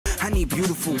need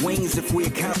beautiful wings if we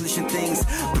accomplishing things.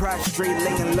 Prostrate,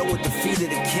 laying low at the feet of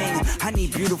the king. I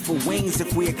need beautiful wings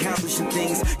if we accomplishing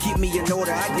things. Keep me in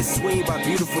order, I get swayed by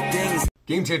beautiful things.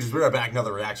 Game Changers, we are back.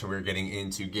 Another reaction. We're getting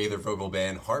into Gaither vocal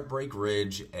band, Heartbreak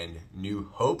Ridge, and New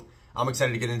Hope. I'm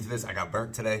excited to get into this. I got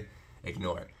burnt today.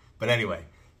 Ignore it. But anyway,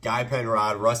 Guy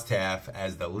Penrod, Russ Taff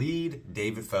as the lead,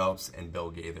 David Phelps, and Bill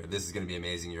Gaither. This is going to be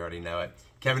amazing. You already know it.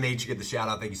 Kevin H, you get the shout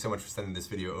out. Thank you so much for sending this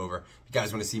video over. If you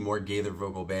guys want to see more Gaither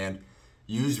vocal band,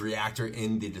 use Reactor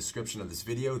in the description of this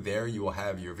video. There you will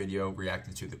have your video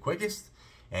reacted to the quickest.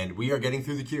 And we are getting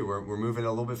through the queue. We're moving a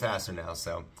little bit faster now.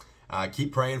 So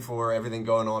keep praying for everything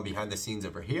going on behind the scenes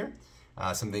over here.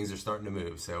 Some things are starting to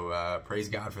move. So praise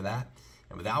God for that.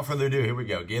 And without further ado, here we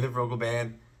go. Gaither vocal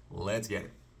band. Let's get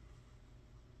it.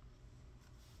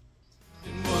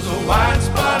 It was a white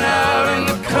spot out in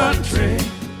the country,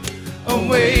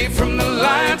 away from the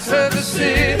lights of the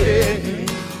city,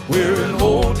 where an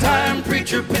old-time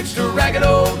preacher pitched a ragged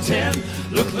old tent,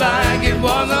 looked like it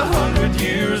was 100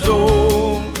 years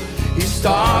old. He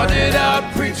started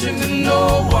out preaching to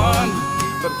no one,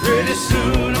 but pretty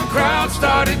soon a crowd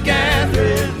started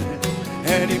gathering,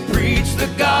 and he preached the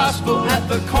gospel at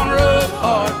the corner of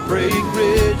Heartbreak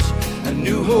Ridge and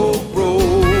New Hope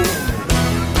Road.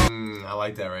 I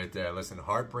like that right there. Listen,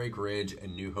 Heartbreak Ridge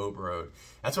and New Hope Road.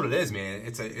 That's what it is, man.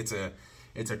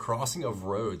 It's a crossing of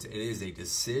roads. It is a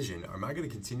decision. Am I going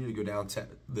to continue to go down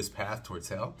this path towards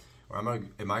hell, or am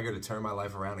I going to turn my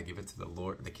life around and give it to the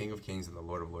Lord, the King of Kings and the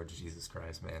Lord of Lords, Jesus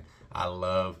Christ, man? I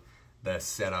love the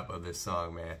setup of this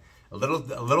song, man. A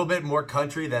little bit more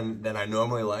country than I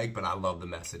normally like, but I love the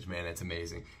message, man. It's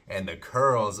amazing. And the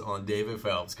curls on David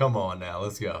Phelps. Come on now,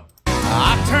 let's go.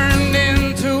 I turned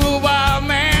into a wild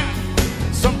man.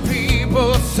 Some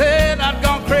people said I'd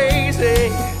gone crazy,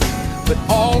 but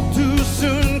all too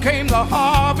soon came the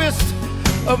harvest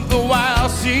of the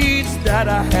wild seeds that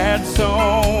I had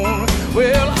sown.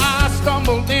 Well, I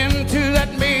stumbled into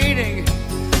that meeting.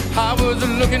 I was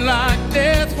looking like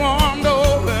death warmed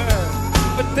over.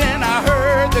 But then I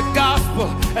heard the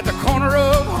gospel at the corner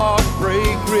of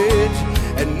Heartbreak Ridge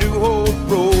and New Hope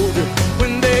Road,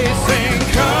 when they sing,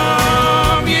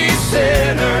 "Come ye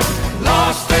sinners,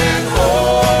 lost and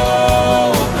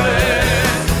hopeless."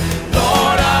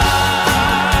 Lord,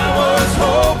 I was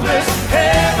hopeless,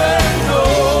 heaven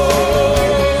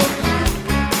knows.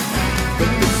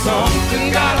 But something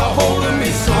got a hold of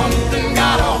me, something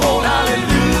got a hold,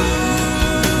 hallelujah.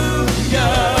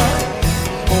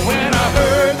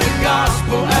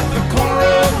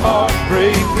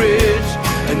 Heartbreak Ridge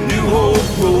and New Hope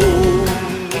Road.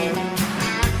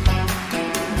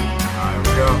 Alright,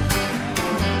 we go.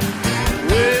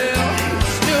 Well,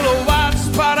 still a white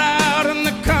spot out in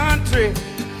the country,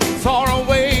 far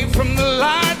away from the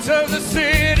lights of the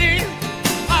city.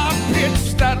 I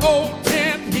pitched that old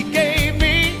tent he gave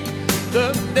me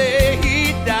the day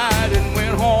he died and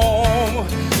went home.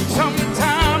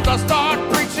 Sometimes I start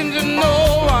preaching to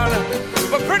no one,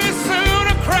 but pretty soon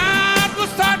a crowd will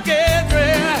start gathering.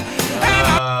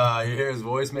 You hear his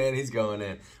voice, man? He's going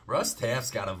in. Russ Taff's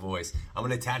got a voice. I'm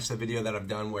going to attach the video that I've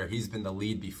done where he's been the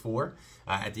lead before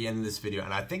at the end of this video.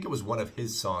 And I think it was one of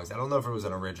his songs. I don't know if it was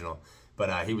an original, but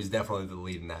he was definitely the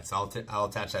lead in that. So I'll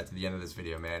attach that to the end of this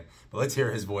video, man. But let's hear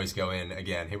his voice go in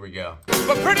again. Here we go.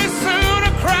 But pretty soon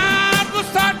a crowd will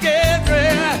start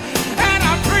gathering, and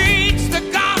I preach the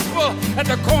gospel at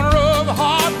the corner of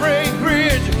Heartbreak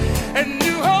Ridge and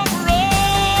New Hope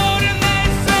Road, and they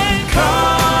say,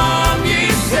 "Come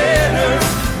ye sinners,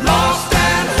 lost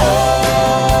and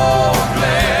hopeless.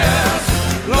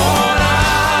 Lord,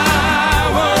 I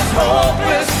was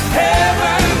hopeless,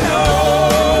 heaven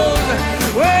knows."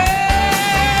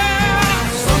 Well,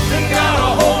 something got a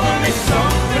hold of me,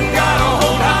 something got a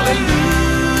hold, hallelujah,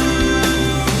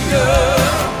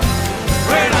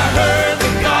 when I heard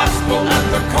the gospel at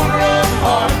the corner of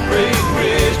Heartbreak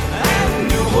Ridge and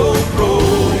New Hope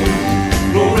Road.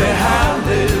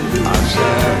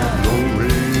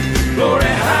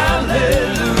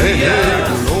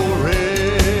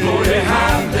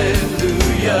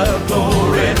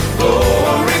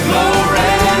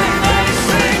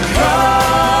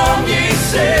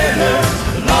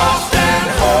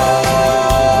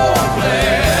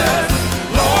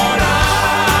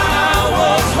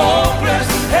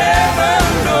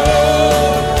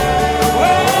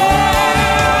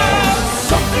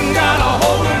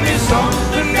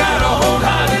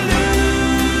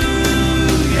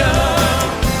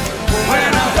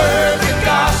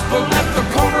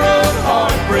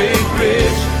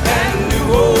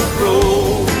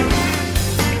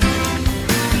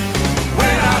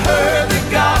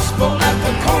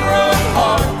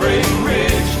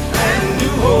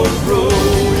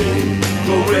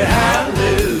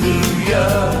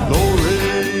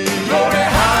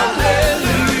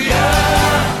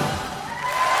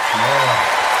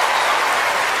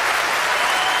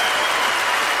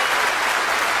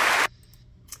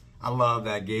 I love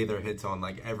that Gaither hits on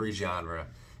like every genre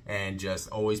and just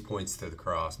always points to the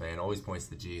cross, man. Always points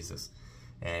to Jesus.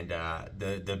 And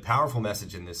the powerful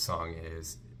message in this song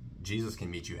is Jesus can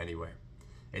meet you anywhere.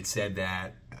 It said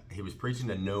that he was preaching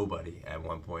to nobody at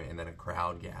one point, and then a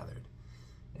crowd gathered.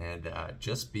 And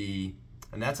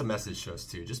and that's a message to us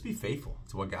too. Just be faithful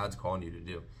to what God's calling you to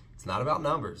do. It's not about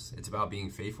numbers. It's about being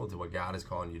faithful to what God is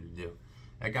calling you to do.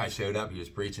 That guy showed up. He was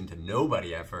preaching to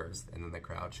nobody at first, and then the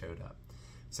crowd showed up.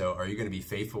 So are you going to be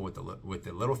faithful with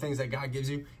the little things that God gives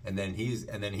you, and then he's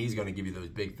going to give you those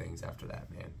big things after that,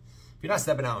 man. If you're not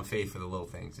stepping out in faith for the little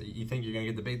things, you think you're going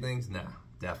to get the big things? No,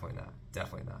 definitely not.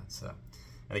 Definitely not. So,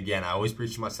 and again, I always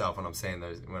preach to myself when I'm saying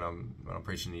those, when I'm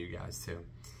preaching to you guys too.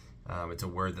 It's a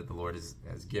word that the Lord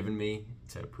has given me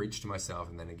to preach to myself,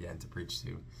 and then again to preach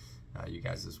to you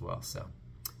guys as well. So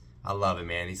I love it,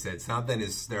 man. He said something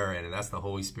is stirring, and that's the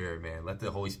Holy Spirit, man. Let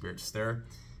the Holy Spirit stir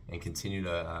and continue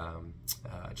to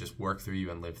just work through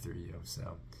you and live through you.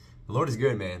 So the Lord is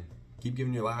good, man. Keep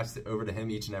giving your lives over to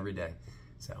him each and every day.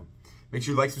 So make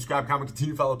sure you like, subscribe, comment,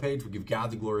 continue to follow the page. We give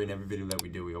God the glory in every video that we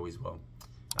do. We always will.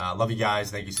 Love you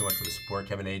guys. Thank you so much for the support.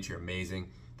 Kevin H., you're amazing.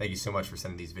 Thank you so much for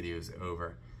sending these videos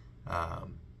over.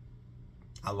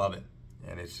 I love it.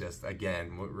 And it's just,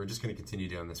 again, we're just going to continue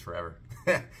doing this forever.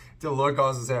 Until the Lord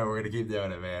calls us out, we're going to keep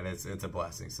doing it, man. It's a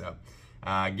blessing. So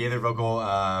Gaither vocal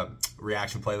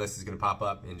reaction playlist is going to pop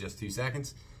up in just 2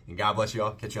 seconds. And God bless you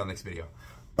all. Catch you on the next video.